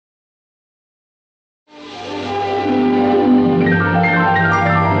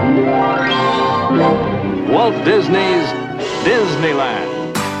Walt Disney's Disneyland.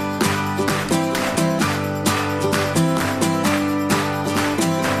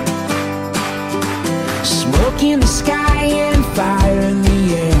 Smoke in the sky and fire in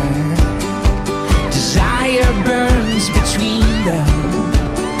the air. Desire burns between them.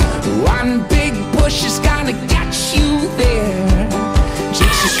 One big push is gonna get you there.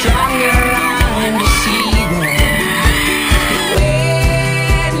 Takes a stronger eye to see them.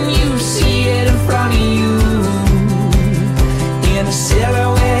 When you see it in front of you, in a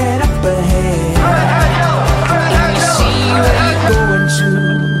silhouette up ahead, and you see where you're going to.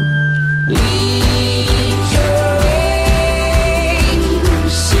 Lead your way,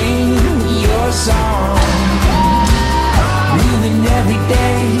 sing your song, moving every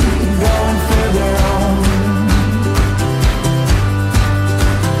day, going further on.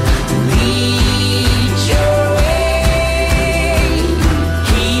 Lead your way,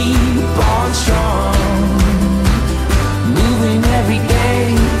 keep on strong, moving every day,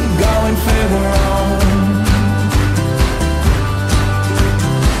 going further on.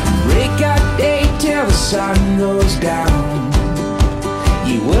 Break out day till the sun goes down.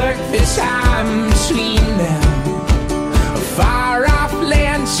 You work the time between them. A far off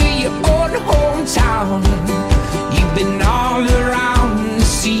land to your own hometown. You've been all around to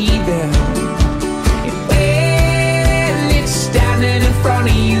see them. And when it's standing in front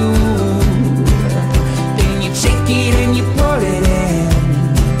of you, then you take it and you put it in,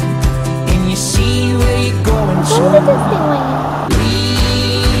 and you see where you're going to.